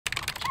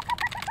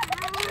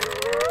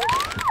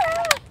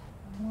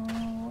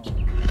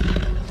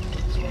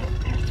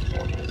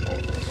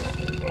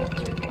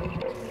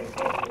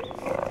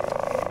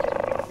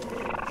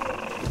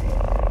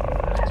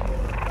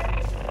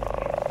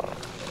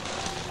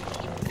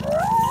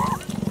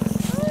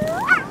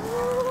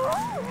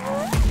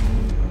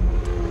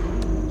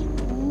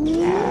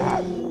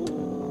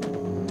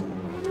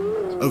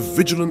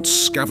vigilant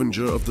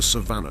scavenger of the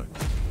savannah,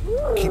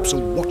 keeps a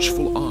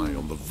watchful eye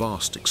on the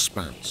vast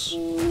expanse.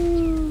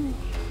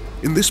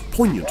 In this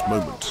poignant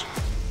moment,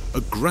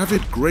 a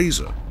gravid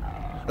grazer,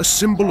 a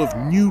symbol of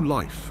new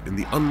life in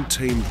the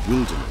untamed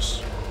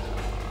wilderness,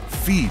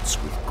 feeds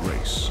with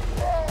grace.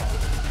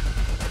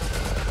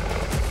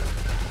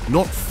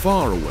 Not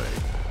far away,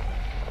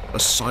 a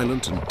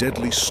silent and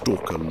deadly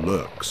stalker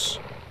lurks.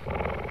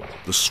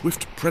 The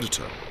swift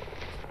predator,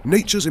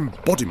 nature's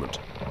embodiment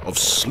of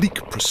sleek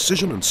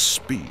precision and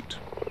speed.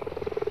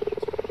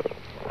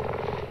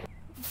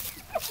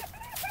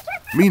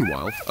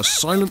 Meanwhile, a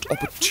silent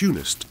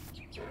opportunist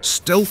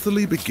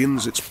stealthily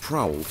begins its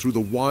prowl through the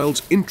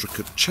wild's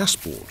intricate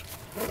chessboard.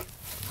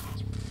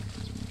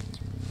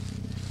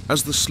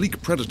 As the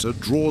sleek predator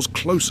draws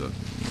closer,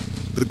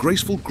 the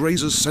graceful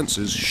grazer's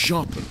senses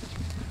sharpen,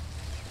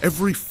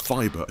 every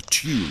fibre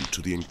attuned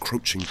to the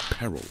encroaching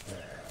peril.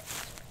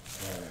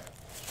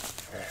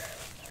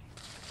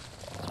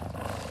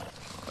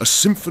 A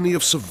symphony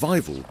of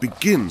survival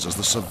begins as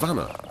the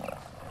savannah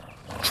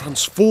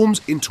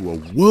transforms into a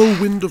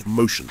whirlwind of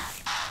motion,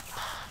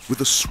 with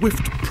a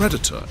swift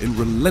predator in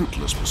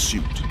relentless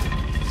pursuit.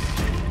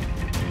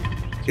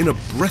 In a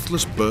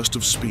breathless burst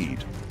of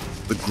speed,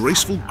 the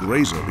graceful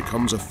grazer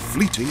becomes a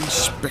fleeting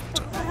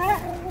spectre,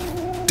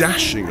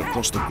 dashing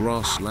across the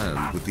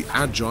grassland with the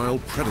agile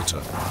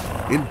predator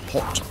in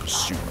hot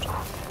pursuit.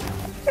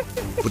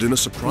 But in a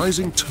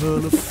surprising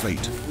turn of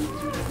fate,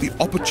 the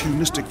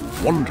opportunistic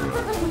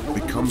wanderer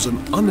becomes an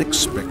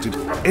unexpected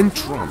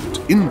entrant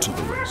into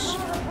the race,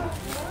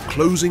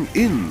 closing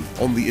in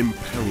on the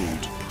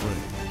imperiled prey.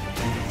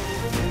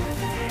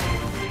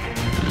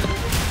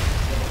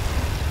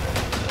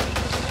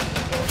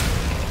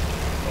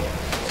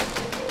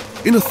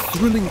 In a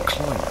thrilling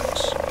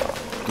climax,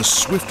 the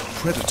swift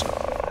predator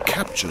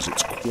captures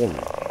its quarry.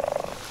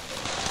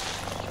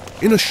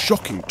 In a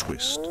shocking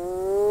twist,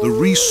 the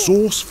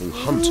resourceful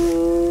hunter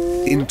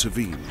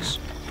intervenes,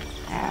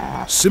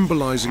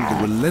 symbolizing the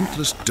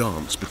relentless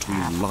dance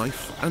between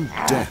life and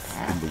death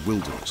in the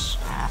wilderness.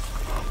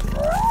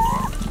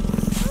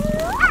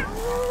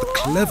 The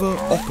clever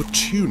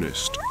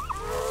opportunist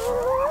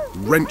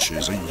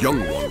wrenches a young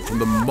one from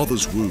the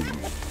mother's womb,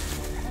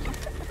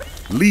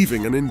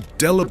 leaving an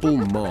indelible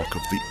mark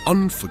of the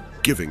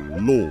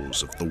unforgiving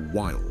laws of the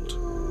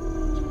wild.